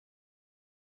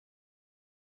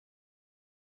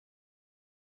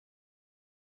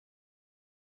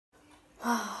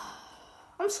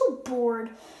I'm so bored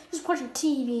just watching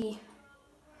TV.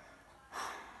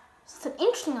 Something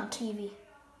interesting on TV.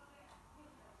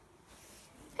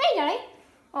 Hey, Daddy.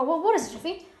 Oh, what is it,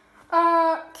 Jiffy?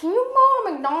 Can you go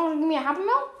to McDonald's and give me a Happy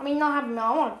Meal? I mean, not Happy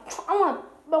Meal. I want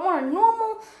a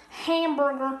normal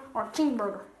hamburger or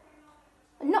cheeseburger.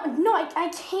 No, I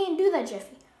can't do that,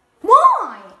 Jiffy.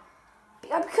 Why?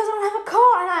 Because I don't have a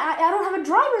car and I don't have a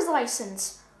driver's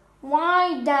license.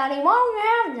 Why, Daddy? Why don't you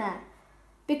have that?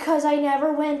 Because I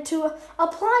never went to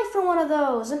apply for one of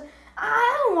those. And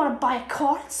I don't want to buy a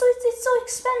car. It's so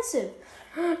expensive.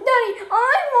 Daddy,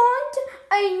 I want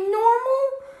a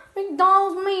normal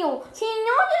McDonald's meal. Can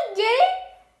you just get it?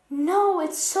 No,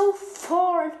 it's so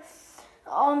far.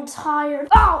 I'm tired.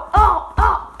 Ow, ow,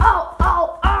 ow, ow,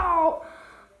 ow, ow.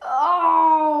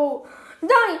 Oh.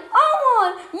 Daddy, I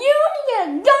want you to get a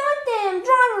goddamn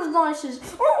driver's license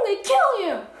or I'm going to kill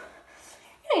you.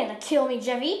 You ain't going to kill me,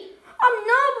 Jeffy. I'm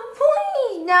not, but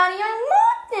please, Daddy, I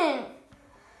want them.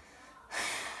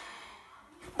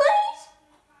 Please?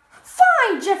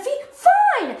 Fine, Jeffy,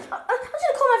 fine. I'm just going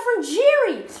to call my friend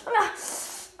Jerry.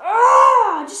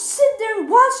 Just sit there and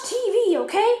watch TV,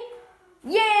 okay?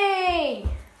 Yay!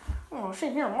 I'm going to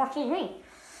sit here and watch TV.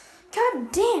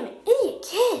 God damn it, idiot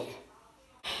kid.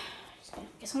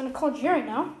 Guess I'm going to call Jerry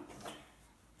now.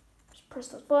 Just press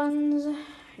those buttons.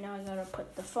 Now I got to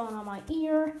put the phone on my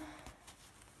ear.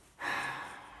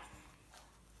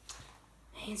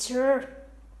 Answer.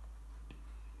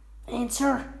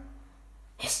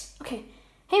 Yes, okay.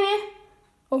 Hey, man.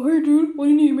 Oh, hey, dude. What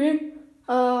do you need, man?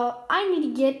 I need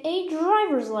to get a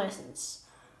driver's license.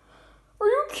 Are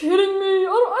you kidding me?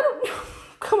 I don't.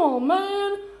 Come on,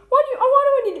 man. Why do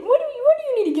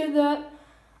you need to get that?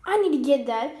 I need to get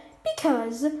that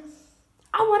because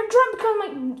I want to drive because my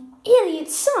idiot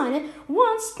son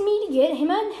wants me to get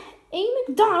him a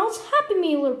McDonald's Happy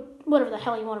Meal or whatever the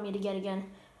hell he wanted me to get again.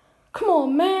 Come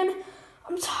on, man.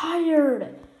 I'm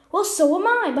tired. Well, so am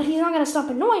I, but he's not going to stop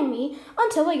annoying me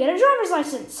until I get a driver's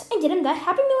license and get him that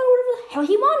Happy Meal or whatever the hell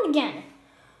he wanted again.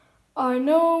 I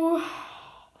know.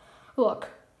 Look,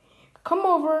 come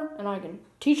over and I can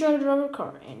teach you how to drive a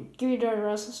car and give you a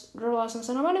driver's license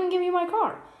and I might even give you my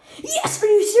car. Yes, are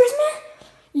you serious, man?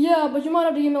 Yeah, but you might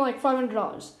have to give me like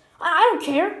 $500. I don't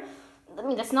care. I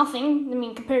mean, that's nothing. I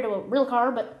mean, compared to a real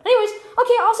car, but anyways,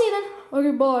 okay, I'll see you then.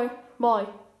 Okay, bye. Bye.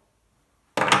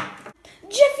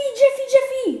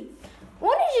 Jeffy!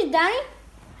 What is it, Daddy?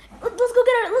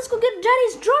 Let's go get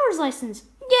Daddy's driver's license.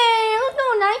 Yay! Let's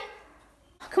go, Daddy.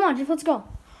 Come on, Jeff, let's go.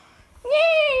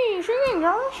 Yay! Sure,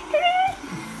 girls.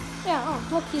 Yeah. Oh,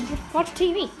 look, you watch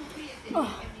TV.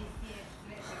 Oh.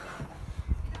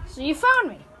 So you found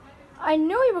me. I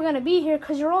knew you were gonna be here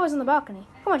because you're always on the balcony.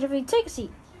 Come on, Jeffy, take a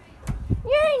seat.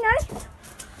 Yay, Daddy.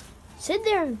 Sit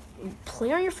there and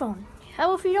play on your phone.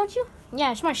 How if you don't you?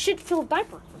 Yeah, it's my shit-filled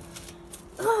diaper.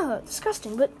 Ugh,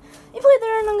 disgusting, but you play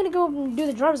there and I'm gonna go and do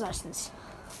the driver's license.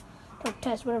 Or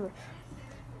test, whatever.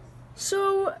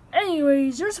 So,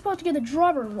 anyways, you're supposed to get the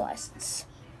driver's license.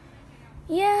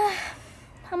 Yeah,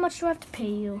 how much do I have to pay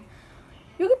you?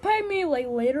 You can pay me like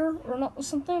later or not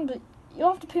something, but you'll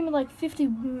have to pay me like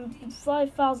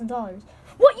 $55,000.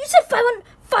 What? You said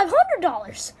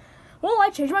 $500? Well, I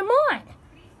changed my mind.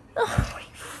 Oh, are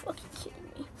you fucking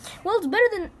kidding me? Well, it's better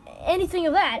than anything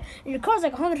of that. And your car's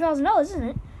like $100,000, isn't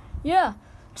it? Yeah.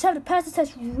 Just have to pass the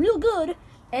test real good,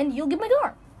 and you'll get my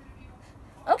car.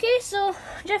 Okay, so,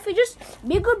 Jeffy, just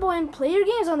be a good boy and play your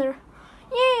games on there.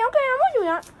 Yay, okay, I'm gonna do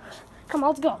that. Come on,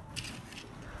 let's go.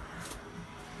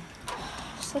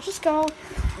 So let's just go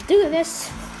do this.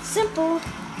 Simple.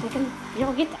 You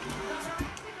don't get that.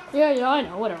 Yeah, I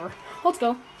know, whatever. Let's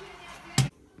go.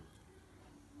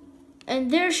 And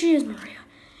there she is, Maria.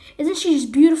 Isn't she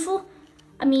just beautiful?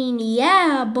 I mean,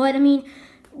 yeah, but I mean,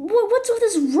 what's with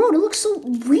this road? It looks so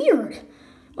weird.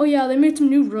 Oh yeah, they made some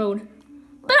new road.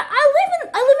 But I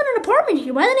live in an apartment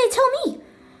here. Why didn't they tell me?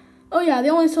 Oh yeah, they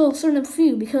only tell a certain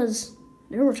few because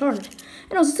they're retarded.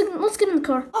 Anyways, let's get in the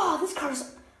car. Oh, this car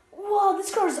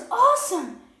is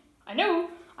awesome. I know.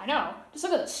 Just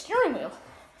look at the steering wheel.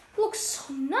 It looks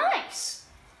so nice.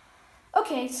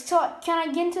 Okay, so can I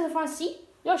get into the front seat?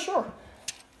 Yeah, sure.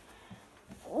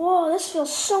 Whoa, this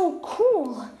feels so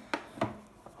cool.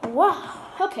 Wow.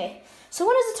 Okay, so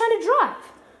when is it time to drive?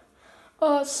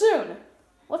 Soon.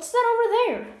 What's that over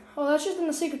there? Oh, that's just in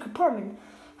the secret compartment.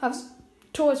 I have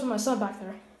toys for my son back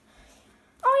there.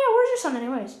 Oh yeah, where's your son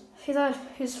anyways? He's at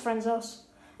his friend's house.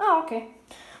 Oh, okay.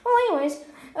 Well, anyways,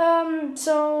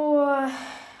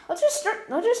 let's just start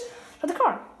the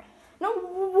car. No,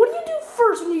 what do you do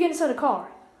first when you get inside a car?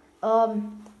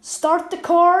 Start the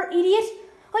car, idiot.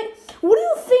 Like, what do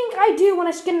you think I do when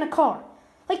I get in a car?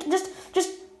 Like, just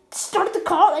start the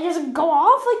car and just go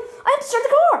off? Like, I have to start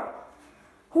the car.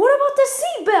 What about the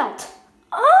seatbelt?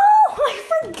 Oh, I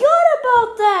forgot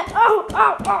about that. Oh.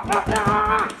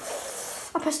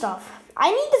 I'm pissed off.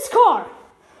 I need this car.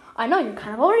 I know you're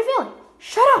kind of already failing.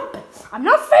 Shut up. I'm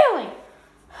not failing.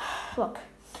 Look,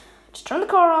 just turn the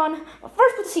car on. But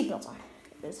first, put the seatbelt on.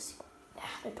 There's the seatbelt. Yeah,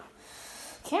 there you go.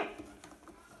 Okay.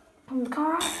 Turn the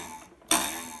car on.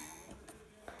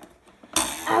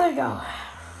 There we go.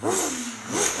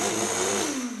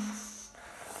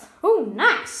 Oh,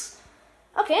 nice.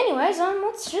 Okay, anyways,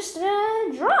 let's just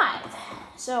drive.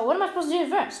 So, what am I supposed to do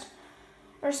first?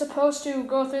 You're supposed to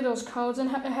go through those cones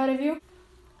ahead of you.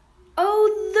 Oh,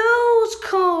 those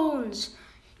cones.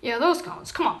 Yeah, those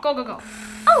cones. Come on, go.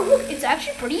 Oh, look, it's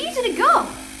actually pretty easy to go.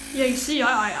 Yeah, you see,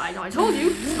 I told you.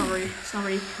 It's not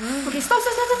very. Okay, stop.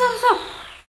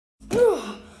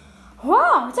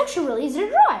 Wow, it's actually really easy to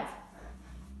drive.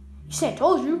 You say I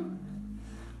told you.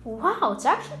 Wow, it's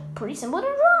actually pretty simple to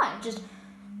drive. Just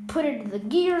put the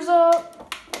gears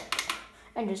up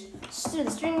and just steer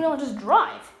the steering wheel and just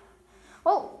drive.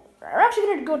 Well, are we actually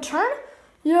gonna go turn?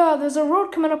 Yeah, there's a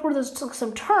road coming up where there's like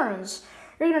some turns.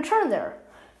 You're gonna turn there.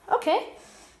 Okay,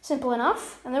 simple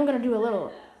enough. And then we're gonna do a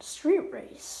little street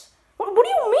race. What do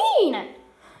you mean?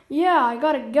 Yeah, I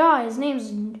got a guy. His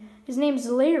name's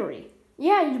Larry.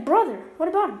 Yeah, your brother. What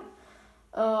about him?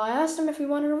 I asked him if he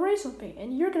wanted to race with me,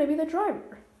 and you're gonna be the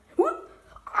driver. What?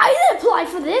 I didn't apply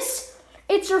for this.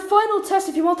 It's your final test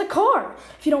if you want the car.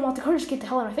 If you don't want the car, just get the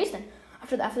hell out of my face then.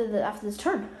 After this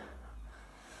turn.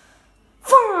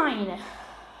 Fine.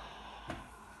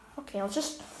 Okay,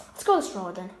 let's go this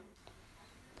road then.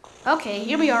 Okay,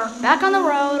 here we are, back on the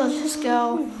road. Let's just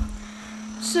go.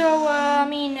 So, I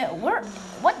mean, that's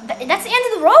the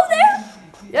end of the road there?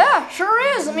 Yeah, sure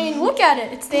is. I mean, look at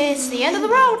it. It's the end of the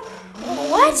road.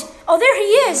 What? Oh, there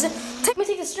he is. Let me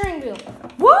take the steering wheel.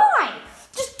 Why?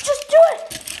 Just do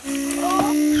it.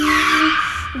 Oh.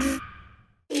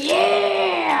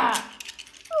 Yeah.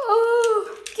 Oh,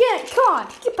 come on,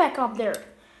 get back up there.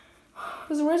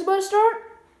 Is the race about to start?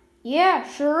 Yeah,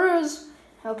 sure is.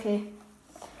 Okay.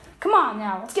 Come on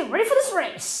now, let's get ready for this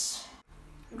race.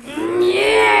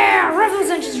 Yeah, rev those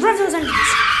engines.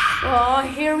 Oh,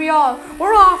 here we are.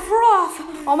 We're off.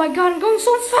 Oh my god, I'm going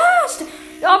so fast.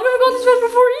 I've never gone this fast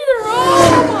before either.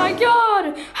 Oh my god.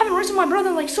 I haven't raced with my brother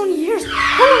in like so many years.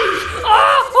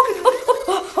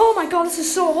 Oh my god, this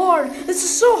is so hard.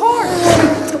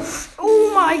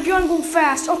 Oh my god, I'm going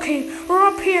fast. Okay, we're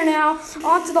up here now,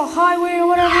 onto the highway or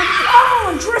whatever. Oh,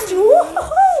 I'm drifting.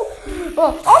 Woohoo!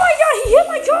 Oh my god, he hit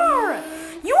my car.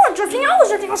 You weren't drifting, I was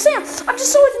drifting. Oh, Sam, I'm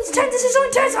just so intense. This is so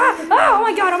intense. Oh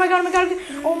my god. We're gonna win.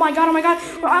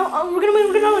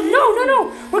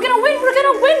 No. We're gonna win.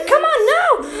 Come on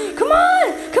now. Come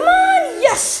on.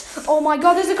 Yes. Oh my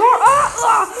god, there's a car.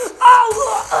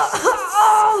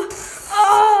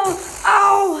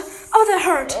 Oh, that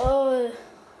hurt.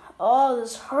 Oh,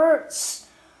 this hurts.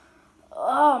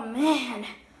 Oh man.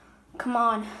 Come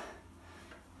on.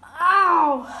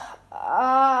 Ow.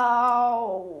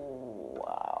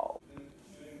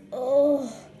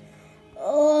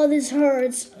 Oh, this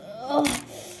hurts. Oh,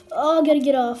 I gotta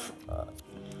get off.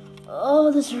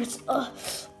 Oh, this hurts.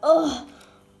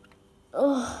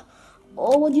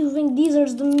 What do you think these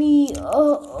hurts to me?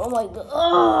 Oh my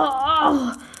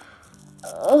god.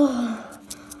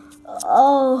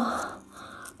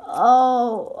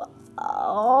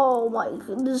 Oh my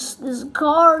goodness. This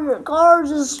car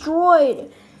is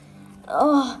destroyed.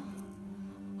 Oh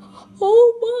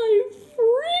my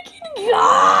freaking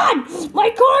god! My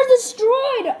car's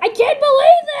destroyed! I can't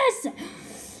believe this!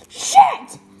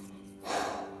 Shit!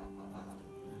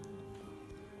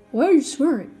 Why are you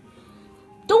swearing?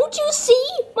 Don't you see?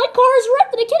 My car is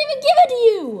wrecked and I can't even give it to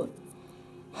you!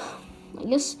 I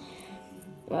guess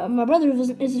my brother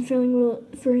isn't feeling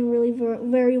really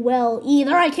very well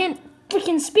either. I can't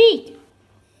freaking speak!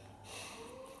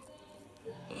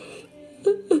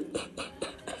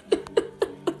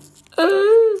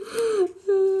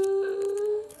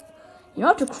 You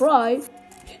have to cry.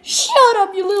 Shut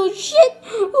up, you little shit!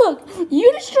 Look,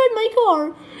 you destroyed my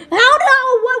car.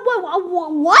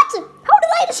 What? How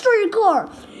did I destroy your car?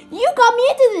 You got me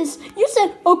into this. You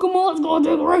said, oh, come on, let's go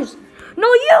take a race.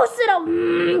 No, you said,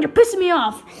 you're pissing me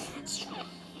off.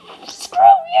 Screw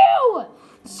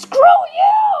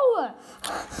you!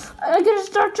 I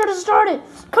gotta try to start it.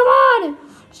 Come on!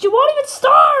 You won't even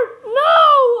start!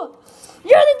 No!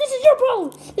 This is your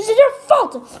problem. This is your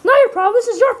fault. Not your problem. This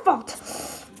is your fault.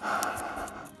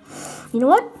 You know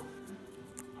what?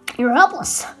 You're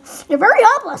helpless. You're very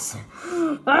helpless.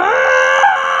 Pissy,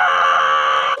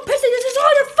 this is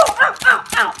all your fault. Ow.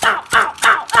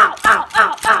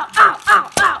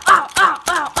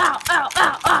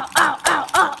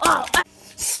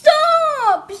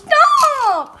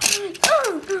 off!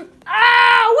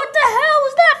 Ah, what the hell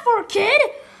was that for, kid?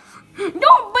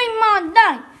 Don't beat my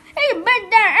daddy. He's the best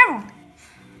dad ever.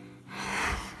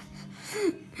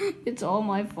 It's all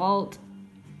my fault.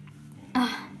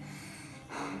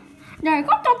 Daddy, go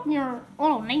talk to your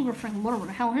little neighbor friend, whatever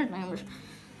the hell his name is.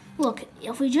 Look,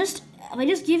 if I just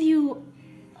give you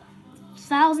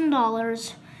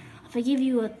 $1,000, if I give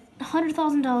you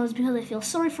 $100,000 because I feel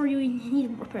sorry for you, you need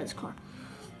to repair this car.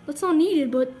 That's not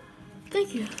needed, but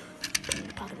thank you. Put it in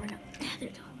your pocket right now. There you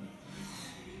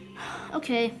go.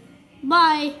 Okay,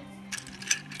 bye.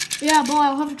 Yeah, boy,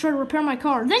 I'll have to try to repair my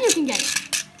car. Then you can get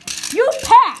it. You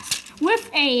passed with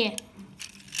a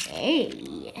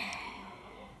A.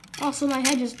 Also, my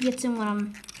head just gets in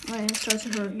when it starts to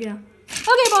hurt. Yeah.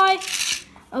 Okay, bye.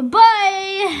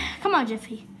 Bye. Come on,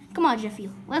 Jeffy. Come on, Jeffy.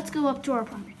 Let's go up to our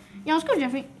property. Yeah, let's go,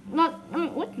 Jeffy. What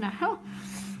the hell?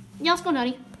 Yeah, let's go,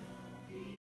 Daddy.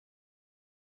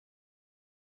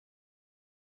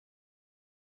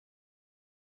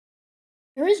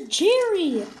 There is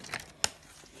Jerry.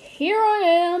 Here I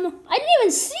am. I didn't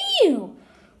even see you.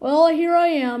 Well, here I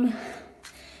am.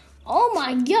 Oh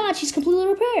my God, she's completely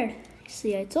repaired.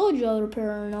 See, I told you I would repair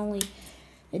her in only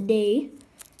a day.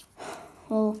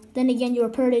 Well, then again, you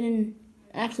repaired it in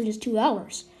actually just 2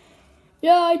 hours.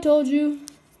 Yeah, I told you.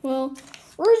 Well,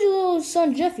 where's your little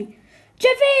son, Jeffy?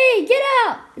 Jeffy, get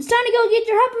out! It's time to go get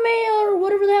your Happy Meal or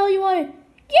whatever the hell you wanted.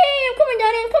 Yeah, I'm coming,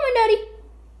 Daddy. I'm coming, Daddy.